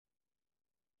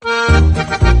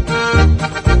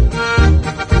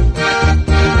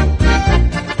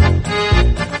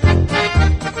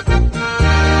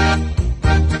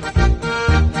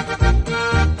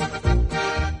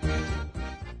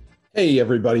Hey,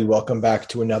 everybody. Welcome back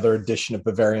to another edition of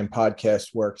Bavarian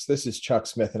Podcast Works. This is Chuck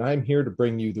Smith, and I'm here to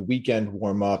bring you the weekend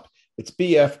warm up. It's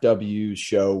BFW's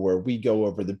show where we go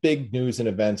over the big news and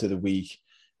events of the week.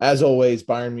 As always,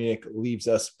 Bayern Munich leaves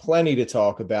us plenty to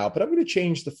talk about, but I'm going to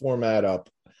change the format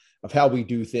up of how we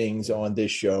do things on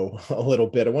this show a little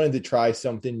bit. I wanted to try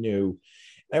something new.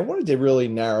 I wanted to really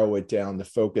narrow it down to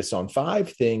focus on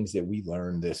 5 things that we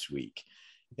learned this week.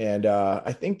 And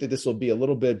I think that this will be a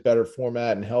little bit better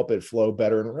format and help it flow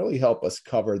better and really help us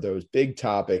cover those big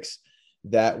topics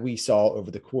that we saw over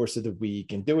the course of the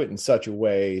week and do it in such a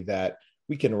way that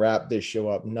we can wrap this show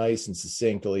up nice and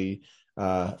succinctly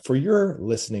for your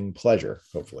listening pleasure,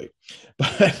 hopefully.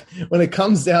 But when it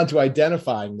comes down to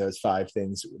identifying those 5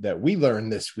 things that we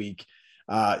learned this week,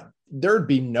 there'd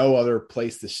be no other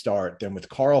place to start than with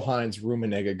Karl-Heinz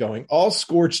Rummenigge going all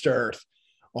scorched earth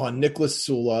on Niklas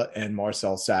Süle and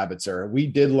Marcel Sabitzer. We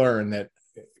did learn that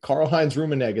Karl-Heinz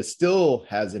Rummenigge still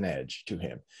has an edge to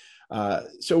him.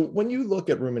 So when you look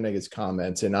at Rummenigge's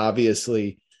comments, and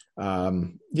obviously,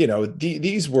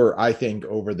 these were, I think,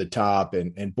 over the top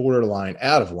and borderline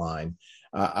out of line.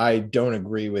 I don't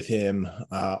agree with him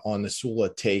on the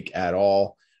Süle take at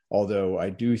all, although I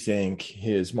do think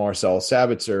his Marcel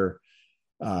Sabitzer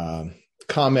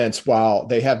comments, while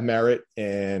they have merit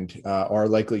and are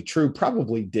likely true,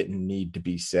 probably didn't need to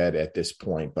be said at this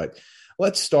point. But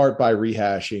let's start by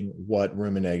rehashing what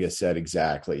Rummenigge said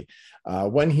exactly.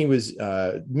 When he was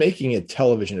making a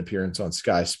television appearance on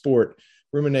Sky Sport,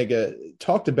 Rummenigge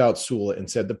talked about Süle and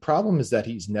said, the problem is that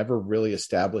he's never really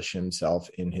established himself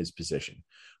in his position.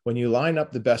 When you line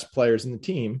up the best players in the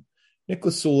team,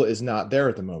 Niklas Süle is not there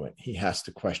at the moment. He has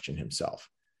to question himself.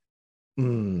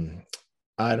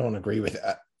 I don't agree with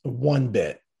that one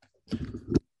bit.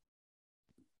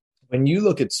 When you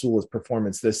look at Süle's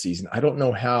performance this season, I don't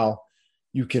know how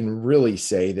you can really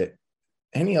say that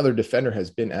any other defender has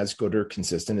been as good or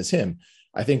consistent as him.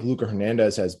 I think Luca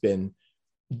Hernandez has been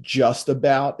just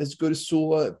about as good as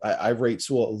Süle. I rate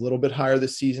Süle a little bit higher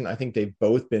this season. I think they've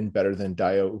both been better than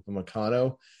Dayot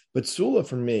Upamecano. But Süle,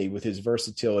 for me, with his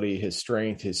versatility, his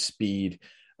strength, his speed,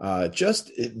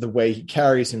 just the way he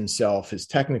carries himself, his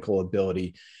technical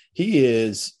ability, he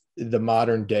is the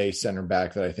modern day center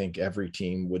back that I think every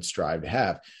team would strive to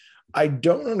have. I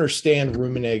don't understand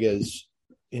Rummenigge's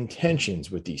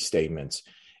intentions with these statements.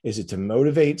 Is it to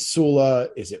motivate Süle?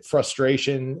 Is it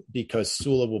frustration because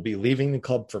Süle will be leaving the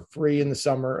club for free in the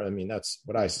summer? I mean, that's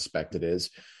what I suspect it is.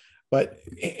 But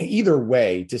either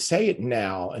way, to say it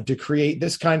now and to create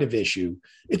this kind of issue,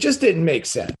 it just didn't make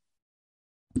sense.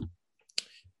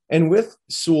 And with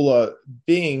Süle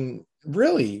being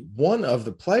really one of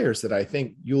the players that I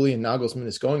think Julian Nagelsmann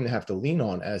is going to have to lean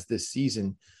on as this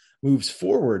season moves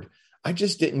forward, I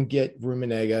just didn't get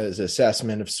Rummenigge's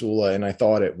assessment of Süle, and I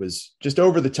thought it was just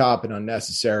over the top and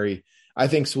unnecessary. I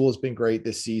think Süle's been great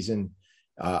this season.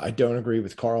 I don't agree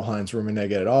with Karl-Heinz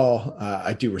Rummenigge at all.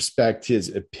 I do respect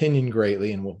his opinion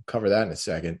greatly, and we'll cover that in a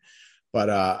second. But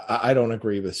I don't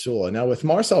agree with Süle. Now, with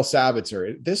Marcel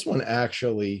Sabitzer, this one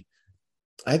actually,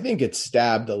 I think it's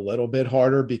stabbed a little bit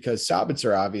harder because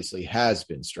Sabitzer obviously has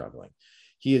been struggling.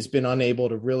 He has been unable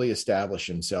to really establish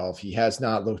himself. He has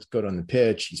not looked good on the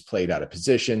pitch. He's played out of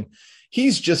position.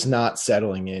 He's just not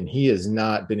settling in. He has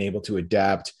not been able to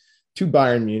adapt to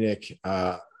Bayern Munich.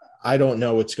 I don't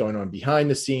know what's going on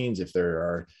behind the scenes, if there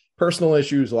are personal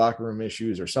issues, locker room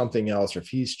issues, or something else, or if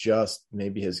he's just,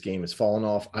 maybe his game has fallen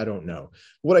off. I don't know.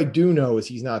 What I do know is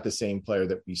he's not the same player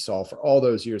that we saw for all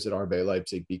those years at RB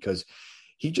Leipzig, because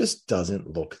he just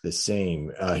doesn't look the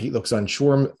same. He looks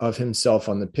unsure of himself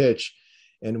on the pitch.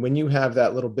 And when you have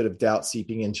that little bit of doubt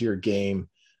seeping into your game,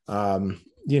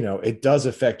 it does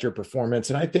affect your performance.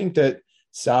 And I think that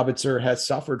Sabitzer has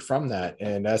suffered from that.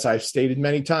 And as I've stated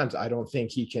many times, I don't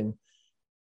think he can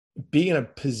be in a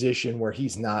position where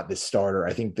he's not the starter.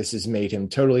 I think this has made him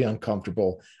totally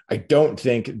uncomfortable. I don't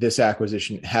think this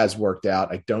acquisition has worked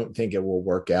out. I don't think it will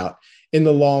work out in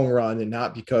the long run, and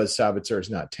not because Sabitzer is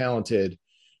not talented,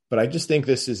 but I just think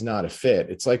this is not a fit.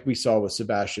 It's like we saw with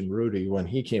Sebastian Rudy when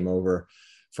he came over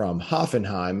from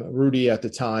Hoffenheim. Rudy at the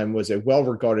time was a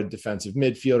well-regarded defensive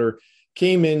midfielder,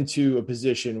 came into a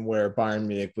position where Bayern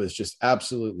Munich was just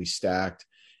absolutely stacked,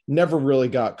 never really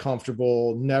got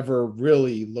comfortable, never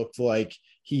really looked like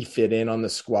he fit in on the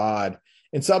squad,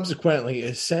 and subsequently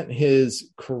has sent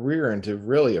his career into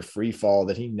really a free fall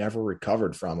that he never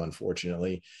recovered from,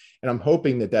 unfortunately. And I'm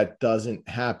hoping that that doesn't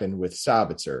happen with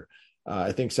Sabitzer.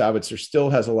 I think Sabitzer still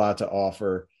has a lot to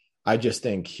offer. I just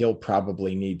think he'll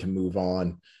probably need to move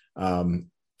on.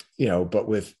 But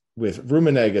with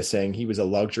Rummenigge saying he was a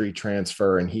luxury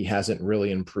transfer and he hasn't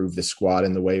really improved the squad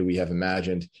in the way we have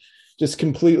imagined, just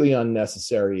completely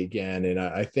unnecessary again. And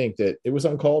I think that it was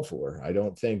uncalled for. I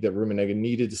don't think that Rummenigge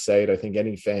needed to say it. I think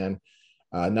any fan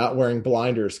not wearing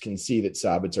blinders can see that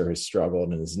Sabitzer has struggled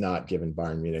and has not given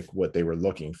Bayern Munich what they were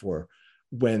looking for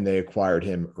when they acquired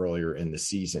him earlier in the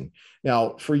season.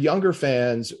 Now, for younger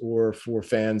fans or for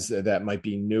fans that might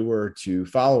be newer to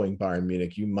following Bayern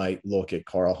Munich, you might look at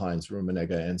Karl-Heinz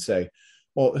Rummenigge and say,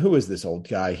 well, who is this old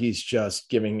guy? He's just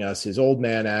giving us his old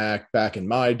man act back in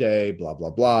my day, blah, blah,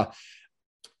 blah.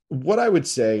 What I would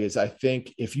say is I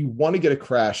think if you want to get a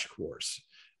crash course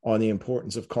on the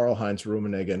importance of Karl-Heinz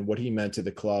Rummenigge and what he meant to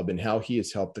the club and how he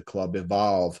has helped the club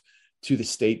evolve to the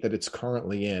state that it's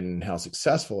currently in and how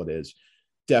successful it is,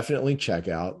 definitely check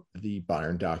out the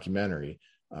Bayern documentary.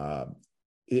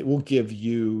 It will give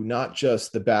you not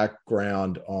just the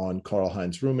background on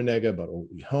Karl-Heinz Rummenigge, but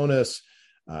Uli Hoeneß,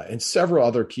 and several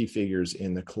other key figures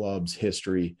in the club's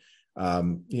history.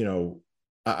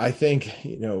 I think,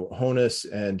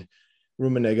 Hoeneß and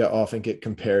Rummenigge often get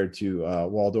compared to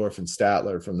Waldorf and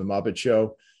Statler from the Muppet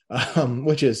Show,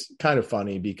 which is kind of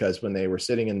funny because when they were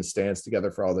sitting in the stands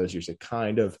together for all those years, it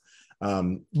kind of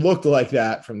looked like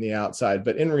that from the outside.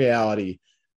 But in reality,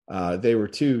 they were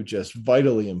two just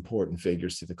vitally important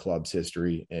figures to the club's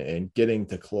history and getting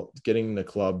the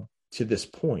club to this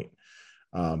point.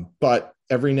 But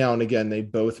every now and again, they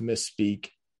both misspeak.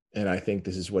 And I think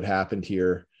this is what happened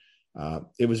here.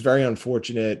 It was very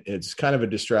unfortunate. It's kind of a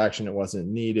distraction. It wasn't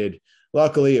needed.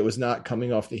 Luckily, it was not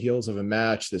coming off the heels of a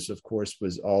match. This, of course,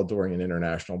 was all during an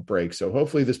international break. So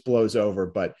hopefully this blows over,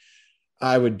 but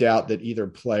I would doubt that either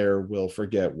player will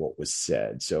forget what was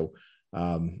said. So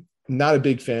not a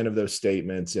big fan of those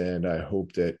statements. And I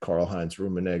hope that Karl-Heinz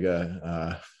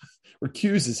Rummenigge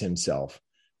recuses himself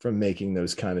from making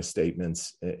those kind of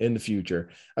statements in the future.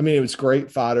 I mean, it was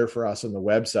great fodder for us on the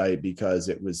website because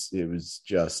it was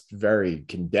just very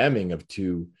condemning of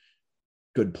two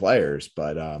good players,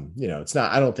 but it's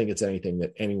not, I don't think it's anything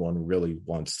that anyone really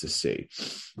wants to see.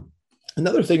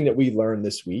 Another thing that we learned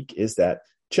this week is that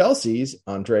Chelsea's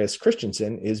Andreas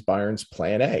Christensen is Bayern's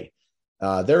plan A.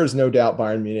 There is no doubt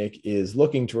Bayern Munich is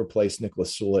looking to replace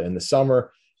Niklas Süle in the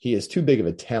summer. He is too big of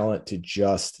a talent to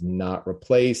just not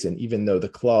replace. And even though the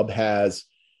club has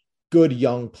good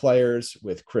young players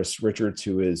with Chris Richards,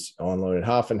 who is on loan at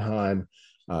Hoffenheim,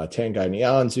 Tanguy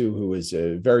Nianzou, who is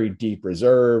a very deep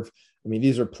reserve. I mean,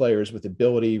 these are players with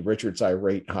ability. Richards I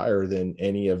rate higher than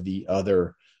any of the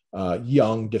other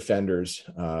young defenders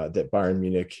that Bayern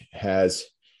Munich has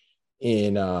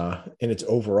in its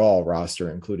overall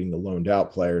roster, including the loaned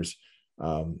out players.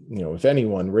 If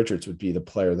anyone, Richards would be the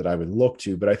player that I would look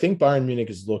to, but I think Bayern Munich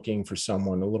is looking for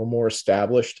someone a little more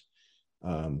established.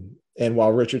 And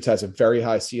while Richards has a very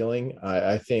high ceiling,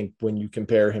 I think when you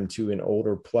compare him to an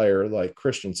older player like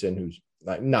Christensen, who's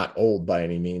not old by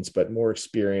any means, but more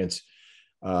experienced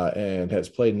and has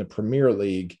played in the Premier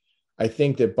League, I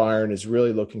think that Bayern is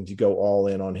really looking to go all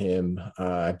in on him.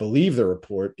 I believe the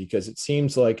report because it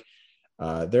seems like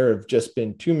there have just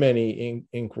been too many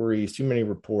inquiries, too many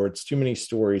reports, too many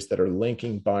stories that are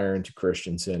linking Bayern to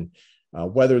Christensen.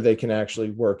 Whether they can actually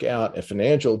work out a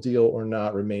financial deal or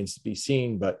not remains to be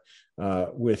seen. But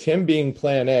with him being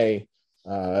plan A,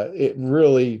 it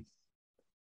really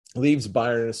leaves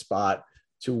Bayern in a spot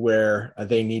to where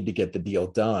they need to get the deal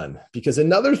done. Because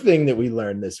another thing that we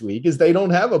learned this week is they don't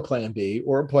have a plan B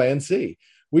or a plan C.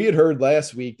 We had heard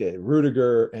last week that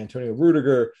Antonio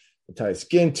Rudiger, Matthias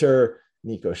Ginter,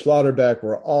 Nico Schlotterbeck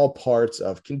were all parts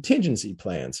of contingency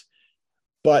plans.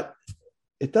 But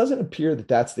it doesn't appear that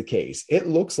that's the case. It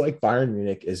looks like Bayern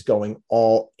Munich is going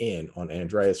all in on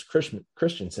Andreas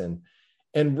Christensen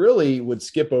and really would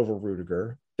skip over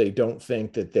Rudiger. They don't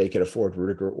think that they could afford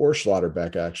Rudiger or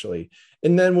Schlotterbeck, actually,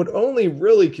 and then would only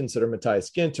really consider Matthias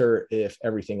Ginter if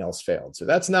everything else failed. So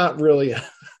that's not really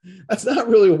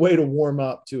a way to warm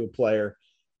up to a player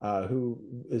who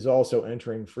is also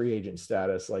entering free agent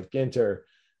status like Ginter.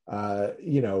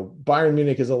 Bayern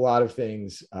Munich is a lot of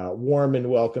things. Warm and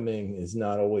welcoming is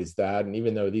not always that. And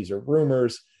even though these are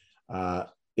rumors,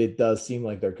 it does seem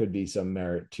like there could be some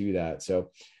merit to that.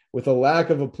 So with a lack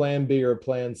of a plan B or a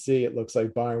plan C, it looks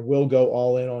like Bayern will go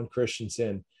all in on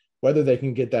Christensen. Whether they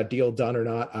can get that deal done or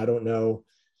not, I don't know.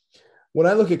 When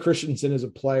I look at Christensen as a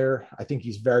player, I think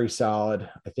he's very solid.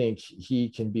 I think he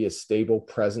can be a stable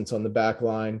presence on the back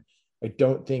line. I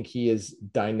don't think he is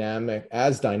dynamic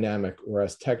or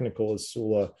as technical as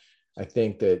Süle. I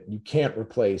think that you can't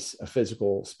replace a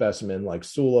physical specimen like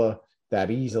Süle that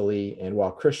easily. And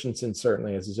while Christensen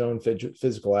certainly has his own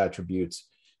physical attributes,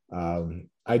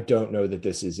 I don't know that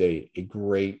this is a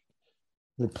great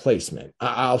replacement.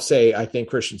 I'll say I think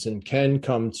Christensen can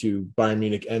come to Bayern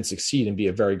Munich and succeed and be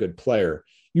a very good player.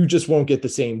 You just won't get the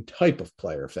same type of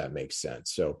player, if that makes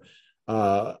sense. So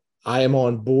I am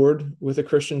on board with a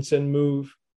Christensen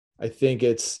move. I think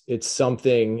it's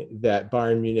something that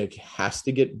Bayern Munich has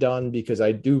to get done, because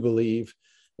I do believe,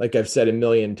 like I've said a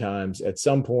million times, at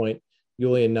some point,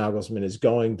 Julian Nagelsmann is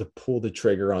going to pull the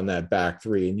trigger on that back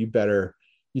three, and you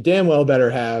damn well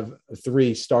better have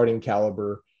three starting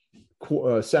caliber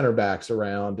center backs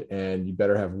around, and you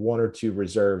better have one or two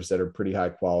reserves that are pretty high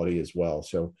quality as well.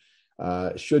 So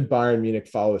should Bayern Munich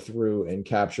follow through and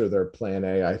capture their plan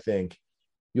A, I think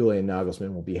Julian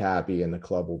Nagelsmann will be happy and the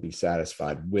club will be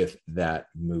satisfied with that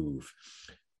move.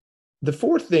 The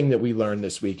fourth thing that we learned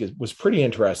this week was pretty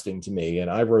interesting to me,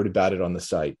 and I wrote about it on the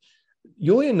site.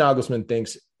 Julian Nagelsmann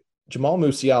thinks Jamal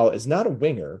Musiala is not a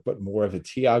winger, but more of a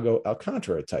Thiago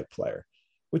Alcantara type player,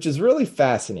 which is really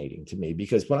fascinating to me,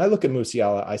 because when I look at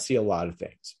Musiala, I see a lot of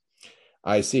things.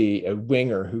 I see a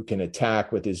winger who can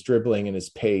attack with his dribbling and his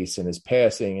pace and his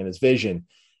passing and his vision,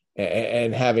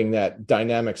 and having that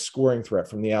dynamic scoring threat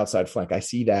from the outside flank. I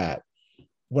see that.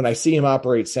 When I see him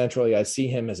operate centrally, I see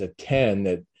him as a 10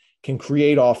 that can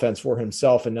create offense for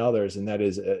himself and others. And that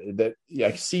is that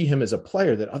I see him as a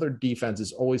player that other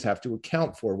defenses always have to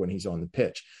account for when he's on the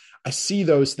pitch. I see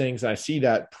those things. I see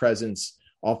that presence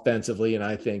offensively. And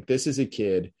I think this is a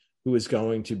kid who is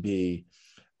going to be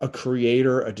a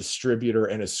creator, a distributor,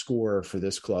 and a scorer for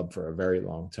this club for a very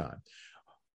long time.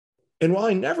 And while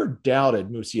I never doubted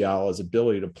Musiala's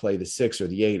ability to play the 6 or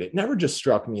the 8, it never just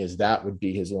struck me as that would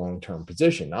be his long-term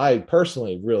position. I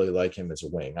personally really like him as a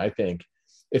wing. I think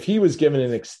if he was given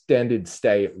an extended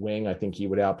stay at wing, I think he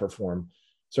would outperform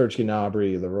Serge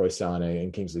Gnabry, Leroy Sané,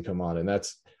 and Kingsley Coman. And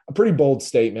that's a pretty bold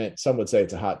statement. Some would say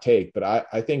it's a hot take, but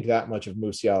I think that much of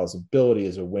Musiala's ability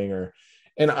as a winger.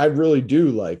 And I really do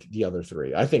like the other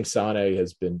three. I think Sané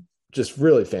has been just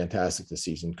really fantastic this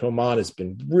season. Coman has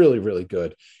been really, really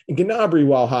good. And Gnabry,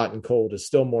 while hot and cold, is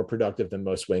still more productive than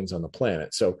most wings on the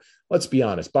planet. So let's be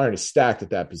honest, Bayern is stacked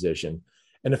at that position.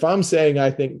 And if I'm saying I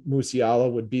think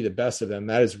Musiala would be the best of them,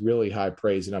 that is really high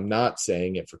praise. And I'm not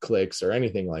saying it for clicks or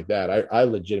anything like that. I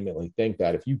legitimately think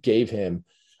that if you gave him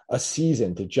a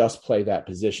season to just play that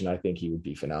position, I think he would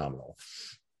be phenomenal.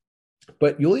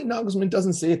 But Julian Nagelsmann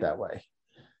doesn't see it that way.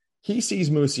 He sees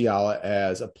Musiala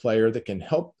as a player that can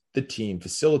help the team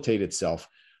facilitate itself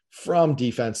from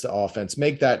defense to offense,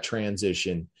 make that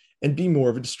transition, and be more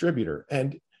of a distributor.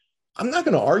 And I'm not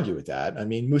going to argue with that. I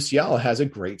mean, Musiala has a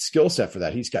great skill set for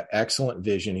that. He's got excellent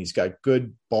vision. He's got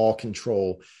good ball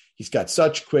control. He's got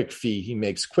such quick feet. He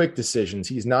makes quick decisions.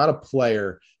 He's not a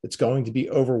player that's going to be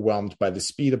overwhelmed by the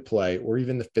speed of play or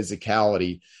even the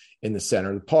physicality in the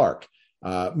center of the park.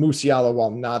 Musiala,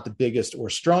 while not the biggest or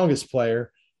strongest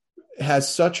player,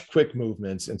 has such quick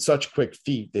movements and such quick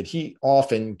feet that he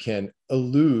often can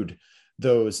elude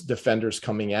those defenders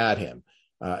coming at him.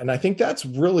 And I think that's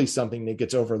really something that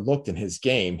gets overlooked in his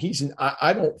game.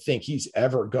 I don't think he's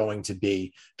ever going to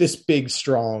be this big,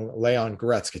 strong Leon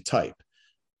Goretzka type.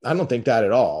 I don't think that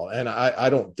at all. And I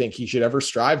don't think he should ever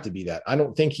strive to be that. I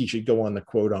don't think he should go on the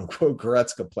quote unquote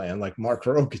Goretzka plan like Mark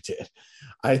Roca did.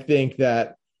 I think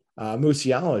that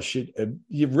Musiala should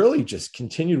really just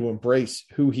continue to embrace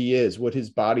who he is, what his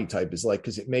body type is like,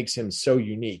 because it makes him so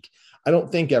unique. I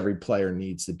don't think every player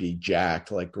needs to be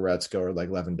jacked like Goretzka or like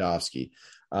Lewandowski.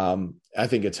 I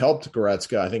think it's helped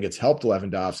Goretzka. I think it's helped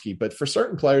Lewandowski. But for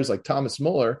certain players like Thomas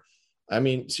Muller, I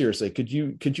mean, seriously, could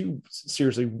you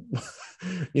seriously,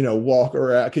 walk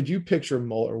around? Could you picture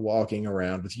Muller walking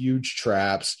around with huge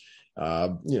traps,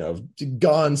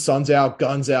 guns,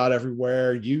 guns out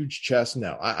everywhere, huge chest?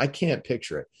 No, I can't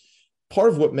picture it. Part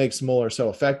of what makes Muller so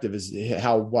effective is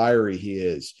how wiry he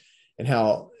is and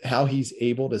how he's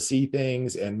able to see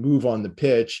things and move on the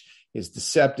pitch, his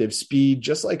deceptive speed,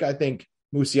 just like I think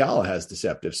Musiala has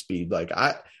deceptive speed. Like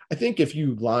I think if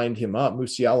you lined him up,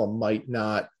 Musiala might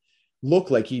not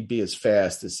look like he'd be as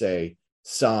fast as, say,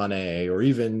 Sané or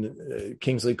even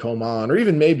Kingsley Coman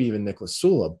or maybe even Niklas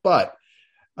Süle. But,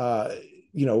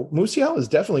 Musiala is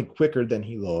definitely quicker than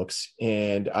he looks.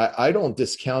 And I don't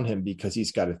discount him because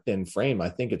he's got a thin frame. I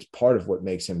think it's part of what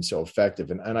makes him so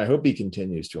effective. And I hope he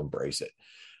continues to embrace it.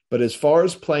 But as far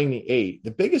as playing the 8,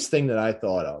 the biggest thing that I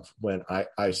thought of when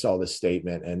I saw this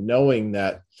statement, and knowing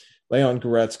that Leon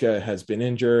Goretzka has been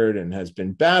injured and has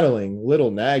been battling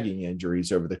little nagging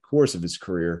injuries over the course of his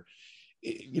career,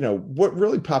 what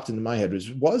really popped into my head is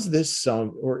this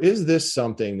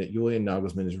something that Julian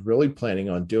Nagelsmann is really planning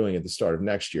on doing at the start of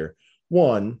next year?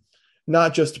 One,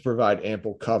 not just to provide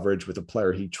ample coverage with a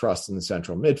player he trusts in the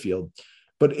central midfield,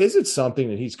 but is it something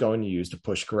that he's going to use to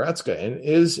push Goretzka? And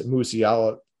is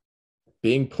Musiala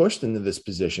being pushed into this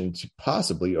position to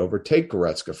possibly overtake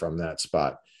Goretzka from that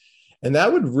spot? And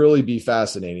that would really be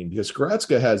fascinating because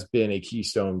Goretzka has been a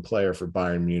keystone player for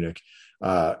Bayern Munich.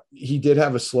 He did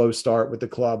have a slow start with the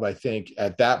club. I think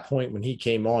at that point when he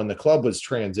came on, the club was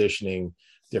transitioning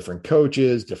different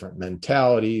coaches, different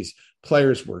mentalities.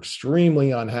 Players were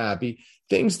extremely unhappy.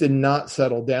 Things did not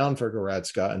settle down for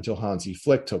Goretzka until Hansi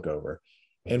Flick took over.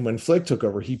 And when Flick took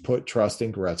over, he put trust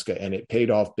in Goretzka, and it paid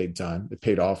off big time. It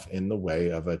paid off in the way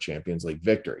of a Champions League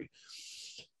victory.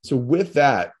 So with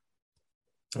that,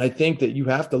 I think that you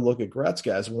have to look at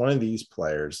Goretzka as one of these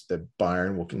players that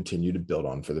Bayern will continue to build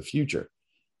on for the future.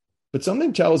 But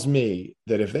something tells me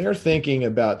that if they are thinking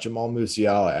about Jamal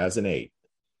Musiala as an 8,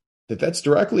 that's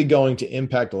directly going to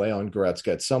impact Leon Goretzka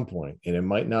at some point. And it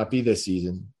might not be this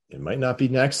season. It might not be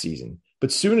next season.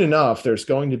 But soon enough, there's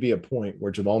going to be a point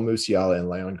where Jamal Musiala and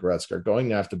Leon Goretzka are going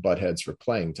to have to butt heads for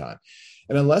playing time.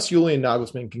 And unless Julian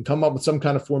Nagelsmann can come up with some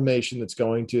kind of formation that's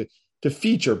going to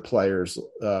feature players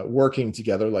working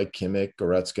together like Kimmich,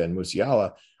 Goretzka, and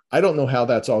Musiala, I don't know how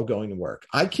that's all going to work.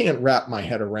 I can't wrap my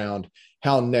head around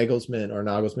how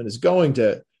Nagelsmann is going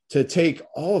to take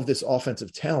all of this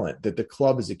offensive talent that the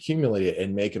club has accumulated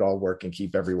and make it all work and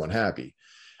keep everyone happy.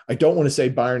 I don't want to say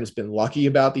Bayern has been lucky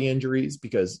about the injuries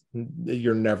because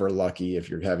you're never lucky if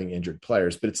you're having injured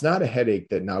players, but it's not a headache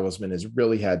that Nagelsmann has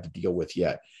really had to deal with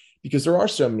yet because there are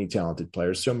so many talented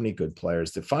players, so many good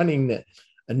players that finding that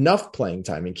enough playing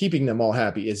time and keeping them all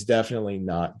happy is definitely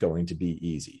not going to be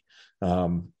easy.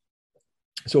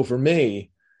 So for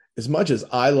me, as much as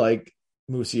I like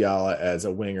Musiala as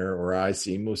a winger, or I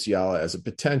see Musiala as a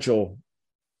potential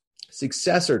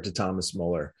successor to Thomas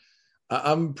Muller,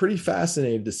 I'm pretty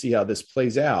fascinated to see how this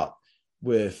plays out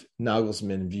with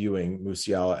Nagelsmann viewing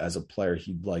Musiala as a player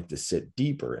he'd like to sit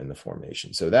deeper in the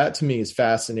formation. So that to me is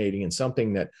fascinating and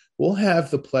something that we'll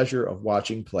have the pleasure of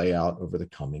watching play out over the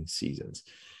coming seasons.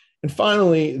 And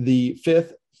finally, the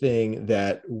fifth thing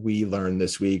that we learned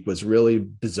this week was really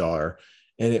bizarre,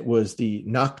 and it was the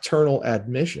nocturnal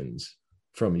admissions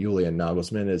from Julian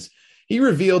Nagelsmann as he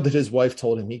revealed that his wife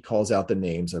told him he calls out the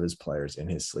names of his players in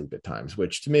his sleep at times,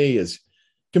 which to me is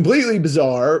completely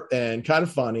bizarre and kind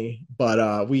of funny,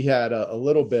 but we had a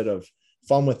little bit of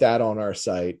fun with that on our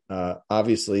site.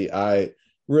 Obviously, I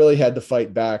really had to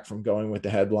fight back from going with the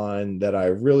headline that I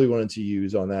really wanted to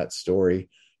use on that story.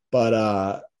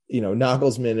 But,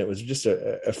 Nagelsmann, it was just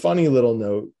a funny little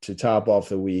note to top off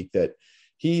the week that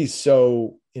he's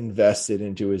so invested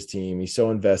into his team. He's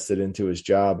so invested into his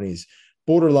job, and he's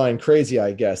borderline crazy,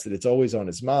 I guess, that it's always on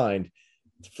his mind.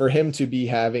 For him to be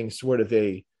having sort of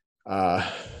a I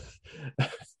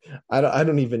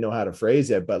don't even know how to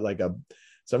phrase it, but like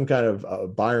some kind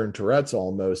of Byron Tourette's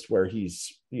almost, where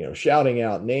he's shouting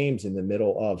out names in the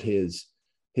middle of his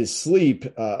sleep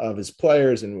of his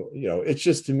players, and it's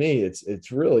just, to me,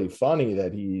 it's really funny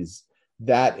that he's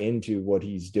that into what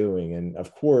he's doing, and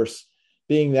of course,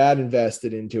 being that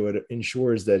invested into it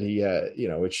ensures that he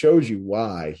it shows you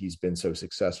why he's been so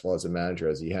successful as a manager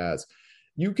as he has.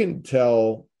 You can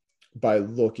tell by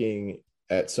looking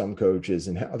at some coaches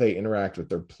and how they interact with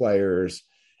their players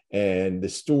and the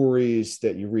stories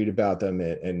that you read about them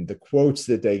and the quotes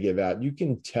that they give out. You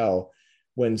can tell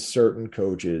when certain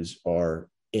coaches are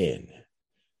in.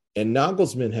 And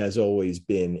Nagelsmann has always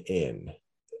been in,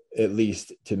 at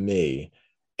least to me,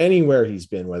 anywhere he's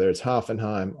been, whether it's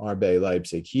Hoffenheim, RB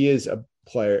Leipzig. He is a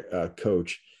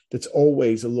coach that's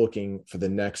always looking for the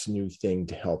next new thing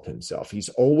to help himself. He's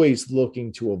always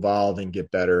looking to evolve and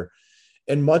get better.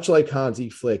 And much like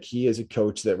Hansi Flick, he is a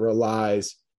coach that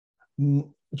relies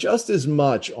just as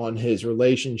much on his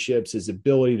relationships, his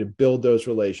ability to build those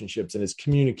relationships, and his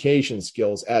communication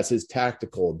skills as his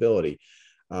tactical ability.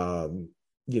 Nagelsmann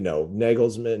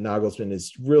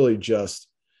is really just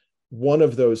one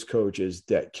of those coaches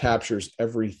that captures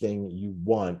everything you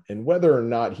want. And whether or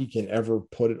not he can ever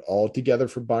put it all together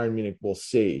for Bayern Munich, we'll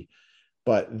see.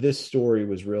 But this story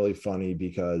was really funny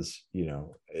because,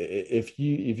 if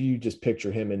you just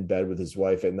picture him in bed with his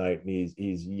wife at night and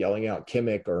he's yelling out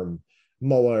Kimmich or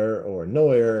Muller or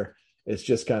Neuer, it's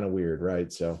just kind of weird,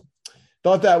 right? So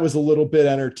thought that was a little bit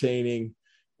entertaining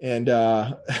and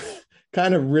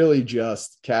kind of really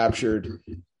just captured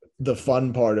the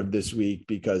fun part of this week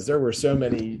because there were so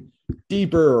many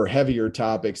deeper or heavier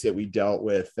topics that we dealt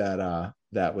with that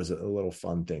was a little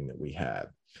fun thing that we had.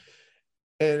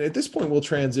 And at this point, we'll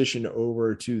transition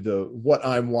over to the what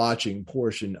I'm watching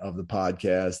portion of the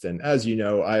podcast. And as you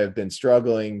know, I have been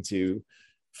struggling to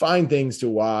find things to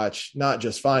watch, not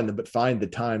just find them, but find the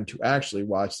time to actually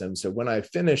watch them. So when I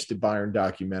finished the Bayern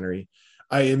documentary,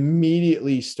 I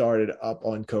immediately started up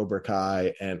on Cobra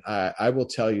Kai. And I will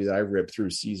tell you that I ripped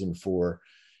through season 4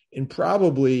 in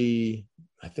probably,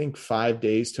 I think, 5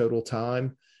 days total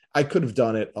time. I could have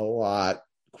done it a lot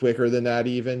quicker than that,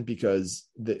 even because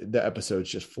the episodes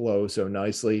just flow so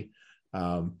nicely.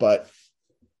 But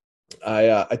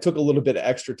I took a little bit of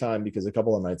extra time because a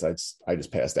couple of nights I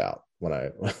just passed out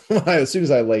when as soon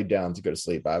as I laid down to go to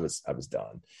sleep, I was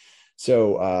done.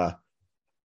 So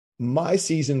my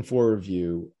season 4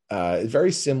 review is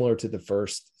very similar to the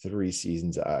first 3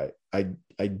 seasons.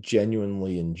 I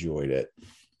genuinely enjoyed it.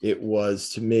 It was,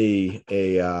 to me,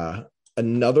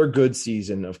 another good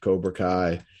season of Cobra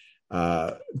Kai.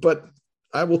 But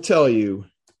I will tell you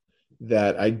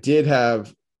that I did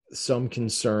have some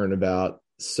concern about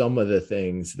some of the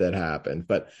things that happened.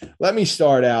 But let me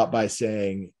start out by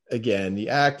saying, again, the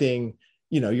acting,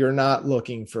 you're not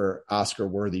looking for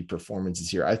Oscar-worthy performances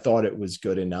here. I thought it was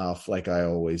good enough, like I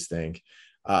always think.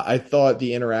 I thought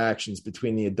the interactions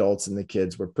between the adults and the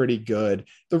kids were pretty good.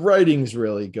 The writing's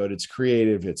really good. It's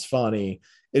creative. It's funny.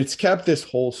 It's kept this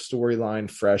whole storyline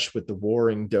fresh with the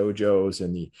warring dojos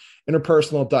and the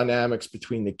interpersonal dynamics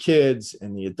between the kids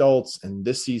and the adults. And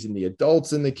this season, the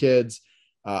adults and the kids.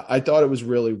 I thought it was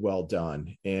really well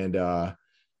done. And,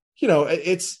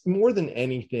 it's more than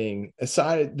anything,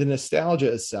 aside the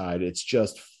nostalgia aside, it's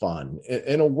just fun.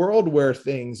 In a world where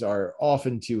things are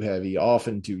often too heavy,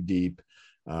 often too deep,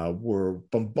 we're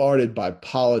bombarded by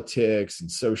politics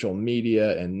and social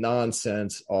media and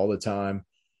nonsense all the time.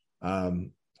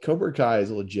 Cobra Kai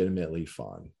is legitimately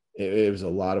fun. It was a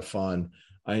lot of fun.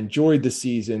 I enjoyed the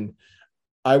season.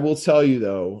 I will tell you,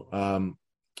 though,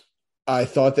 I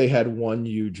thought they had one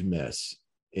huge miss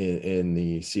in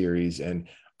the series and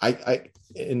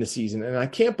in the season. And I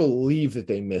can't believe that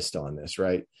they missed on this,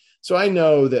 right? So I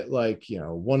know that,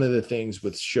 one of the things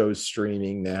with shows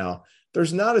streaming now,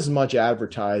 there's not as much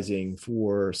advertising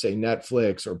for, say,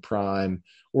 Netflix or Prime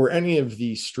or any of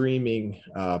the streaming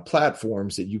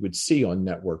platforms that you would see on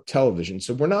network television.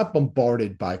 So we're not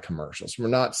bombarded by commercials. We're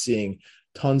not seeing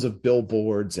tons of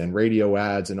billboards and radio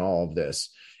ads and all of this.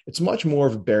 It's much more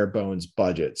of a bare bones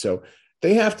budget. So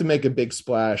they have to make a big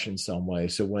splash in some way.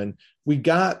 So when we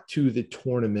got to the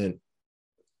tournament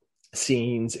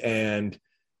scenes and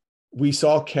we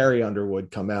saw Carrie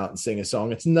Underwood come out and sing a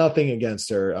song, it's nothing against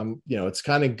her. It's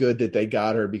kind of good that they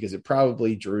got her because it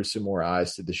probably drew some more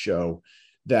eyes to the show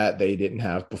that they didn't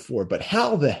have before. But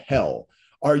how the hell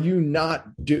are you not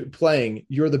playing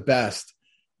You're the Best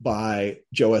by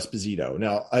Joe Esposito?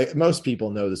 Now, most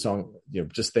people know the song,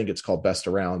 just think it's called Best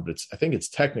Around, but I think it's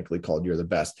technically called You're the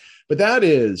Best. But that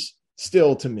is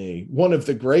still, to me, one of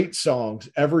the great songs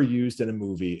ever used in a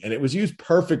movie. And it was used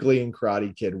perfectly in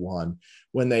Karate Kid 1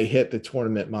 when they hit the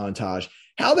tournament montage.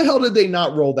 How the hell did they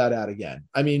not roll that out again?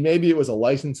 I mean, maybe it was a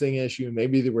licensing issue.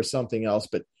 Maybe there was something else,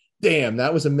 but damn,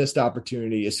 that was a missed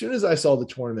opportunity. As soon as I saw the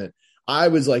tournament, I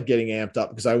was getting amped up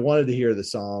because I wanted to hear the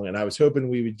song and I was hoping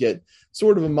we would get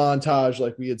sort of a montage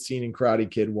like we had seen in Karate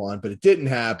Kid 1, but it didn't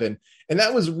happen. And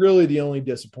that was really the only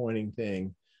disappointing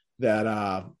thing that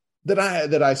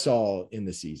I saw in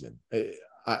the season.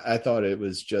 I thought it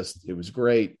was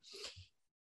great.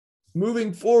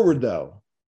 Moving forward, though,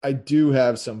 I do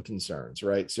have some concerns,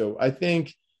 right? So I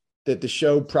think that the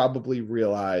show probably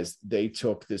realized they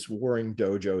took this warring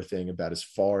dojo thing about as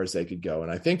far as they could go.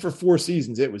 And I think for 4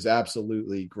 seasons, it was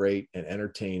absolutely great and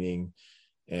entertaining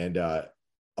and a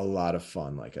lot of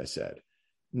fun, like I said.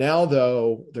 Now,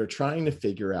 though, they're trying to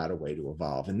figure out a way to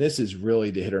evolve. And this is really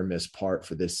the hit or miss part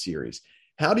for this series.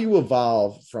 How do you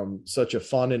evolve from such a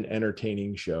fun and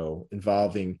entertaining show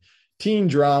involving teen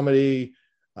dramedy,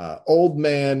 old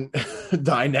man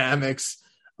dynamics,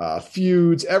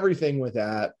 feuds, everything with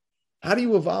that? How do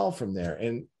you evolve from there?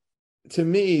 And to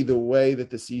me, the way that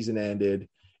the season ended,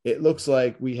 it looks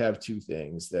like we have 2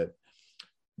 things: that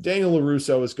Daniel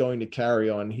LaRusso is going to carry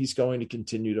on. He's going to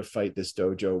continue to fight this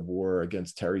dojo war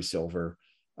against Terry Silver.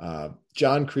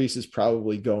 John Kreese is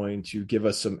probably going to give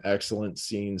us some excellent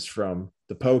scenes from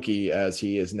the Pokey as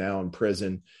he is now in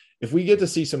prison. If we get to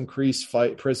see some Kreese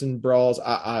fight prison brawls,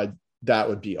 that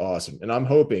would be awesome. And I'm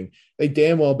hoping they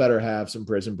damn well better have some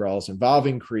prison brawls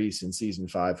involving Kreese in season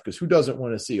 5, because who doesn't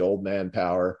want to see old man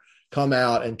Power come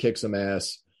out and kick some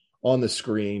ass on the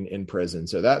screen in prison?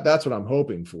 So that's what I'm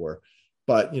hoping for.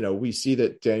 But, we see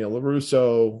that Daniel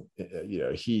LaRusso,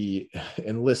 he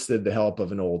enlisted the help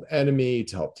of an old enemy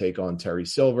to help take on Terry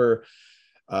Silver.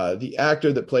 The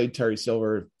actor that played Terry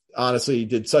Silver, honestly,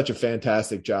 did such a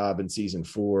fantastic job in season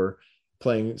 4,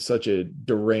 playing such a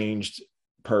deranged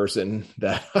person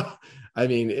that, I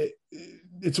mean,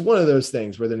 it's one of those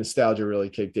things where the nostalgia really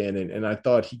kicked in. And I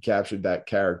thought he captured that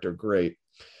character great.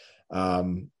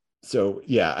 So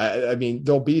yeah, I mean,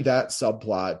 there'll be that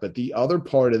subplot, but the other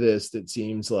part of this that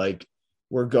seems like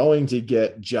we're going to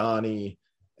get Johnny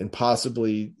and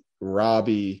possibly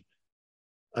Robbie,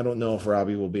 I don't know if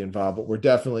Robbie will be involved, but we're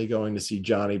definitely going to see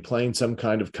Johnny playing some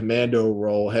kind of commando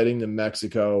role, heading to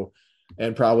Mexico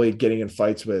and probably getting in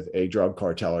fights with a drug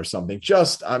cartel or something.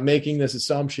 Just I'm making this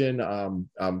assumption.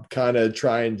 I'm kind of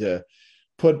trying to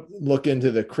look into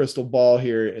the crystal ball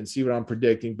here and see what I'm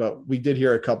predicting. But we did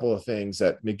hear a couple of things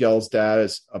that Miguel's dad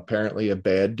is apparently a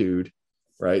bad dude,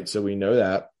 right? So we know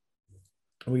that.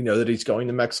 We know that he's going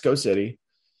to Mexico City,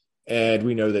 and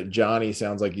we know that Johnny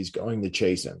sounds like he's going to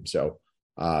chase him. So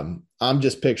I'm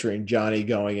just picturing Johnny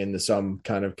going into some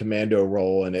kind of commando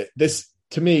role. And this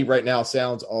to me right now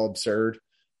sounds all absurd.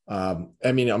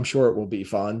 I mean, I'm sure it will be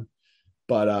fun,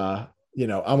 but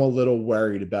I'm a little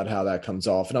worried about how that comes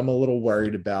off. And I'm a little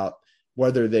worried about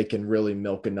whether they can really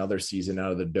milk another season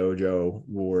out of the dojo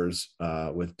wars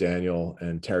with Daniel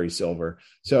and Terry Silver.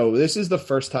 So this is the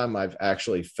first time I've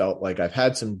actually felt like I've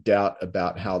had some doubt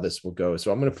about how this will go.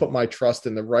 So I'm going to put my trust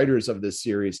in the writers of this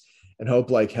series and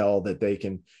hope like hell that they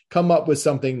can come up with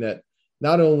something that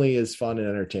not only is fun and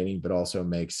entertaining, but also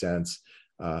makes sense.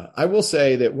 I will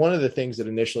say that one of the things that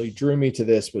initially drew me to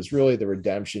this was really the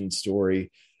redemption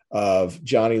story of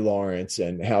Johnny Lawrence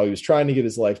and how he was trying to get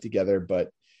his life together.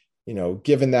 But,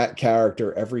 given that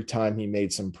character, every time he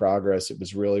made some progress, it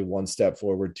was really one step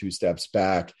forward, two steps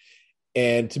back.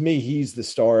 And to me, he's the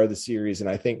star of the series. And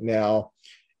I think now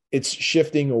it's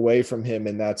shifting away from him.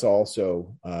 And that's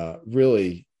also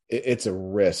really, it's a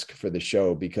risk for the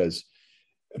show, because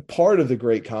part of the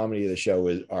great comedy of the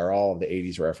show are all of the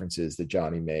 80s references that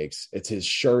Johnny makes. It's his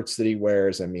shirts that he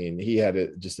wears. I mean, he had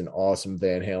just an awesome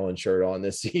Van Halen shirt on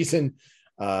this season.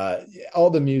 All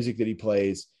the music that he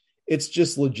plays, it's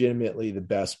just legitimately the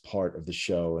best part of the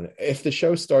show. And if the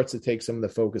show starts to take some of the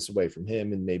focus away from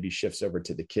him and maybe shifts over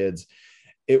to the kids,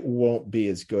 it won't be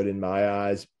as good in my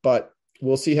eyes, but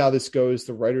we'll see how this goes.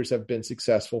 The writers have been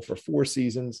successful for 4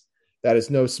 seasons. That is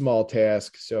no small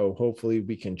task. So hopefully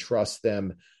we can trust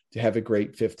them to have a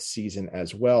great 5th season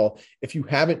as well. If you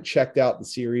haven't checked out the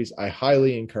series, I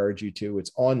highly encourage you to.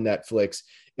 It's on Netflix.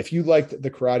 If you liked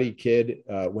The Karate Kid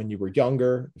when you were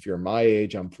younger, if you're my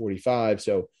age, I'm 45.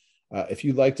 So if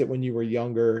you liked it when you were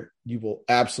younger, you will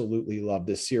absolutely love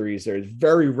this series. There's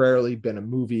very rarely been a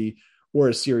movie or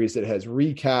a series that has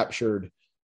recaptured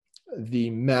the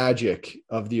magic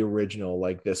of the original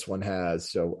like this one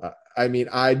has. So, I mean,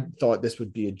 I thought this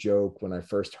would be a joke when I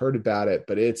first heard about it,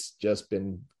 but it's just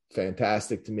been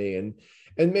fantastic to me. And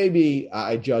maybe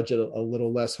I judge it a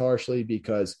little less harshly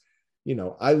because,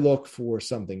 I look for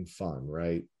something fun,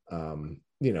 right?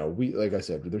 Like I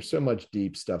said, there's so much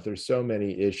deep stuff. There's so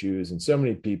many issues and so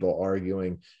many people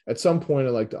arguing. At some point,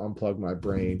 I like to unplug my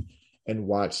brain and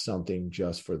watch something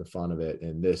just for the fun of it.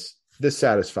 And this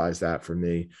satisfies that for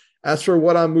me. As for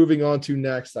what I'm moving on to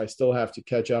next, I still have to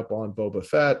catch up on Boba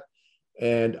Fett,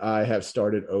 and I have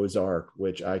started Ozark,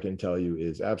 which I can tell you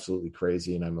is absolutely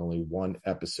crazy, and I'm only 1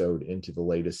 episode into the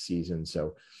latest season.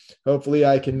 So hopefully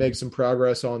I can make some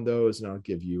progress on those, and I'll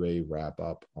give you a wrap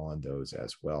up on those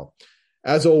as well.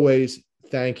 As always,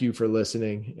 thank you for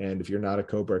listening. And if you're not a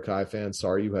Cobra Kai fan,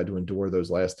 sorry you had to endure those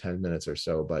last 10 minutes or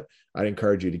so, but I'd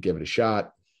encourage you to give it a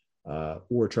shot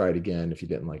or try it again if you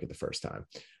didn't like it the first time.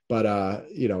 But,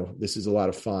 this is a lot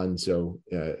of fun. So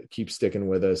keep sticking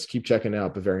with us. Keep checking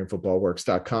out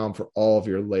BavarianFootballWorks.com for all of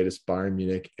your latest Bayern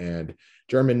Munich and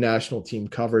German national team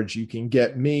coverage. You can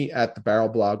get me at the Barrel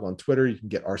Blog on Twitter. You can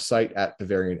get our site at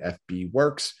Bavarian FB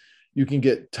Works. You can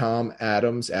get Tom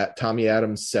Adams at Tommy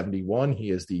Adams 71. He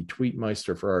is the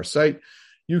tweetmeister for our site.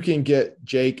 You can get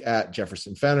Jake at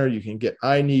Jefferson Fenner. You can get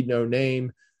I Need No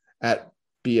Name at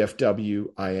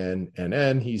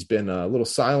BFWINNN. He's been a little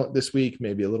silent this week,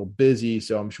 maybe a little busy,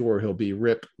 so I'm sure he'll be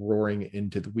rip roaring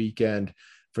into the weekend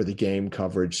for the game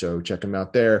coverage. So check him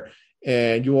out there.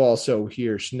 And you'll also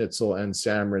hear Schnitzel and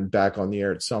Samron back on the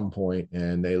air at some point,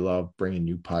 and they love bringing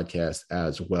you podcasts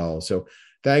as well. So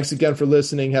thanks again for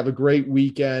listening. Have a great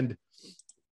weekend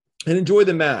and enjoy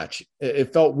the match.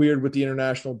 It felt weird with the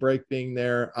international break being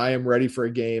there. I am ready for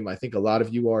a game. I think a lot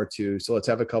of you are too. So let's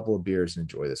have a couple of beers and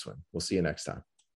enjoy this one. We'll see you next time.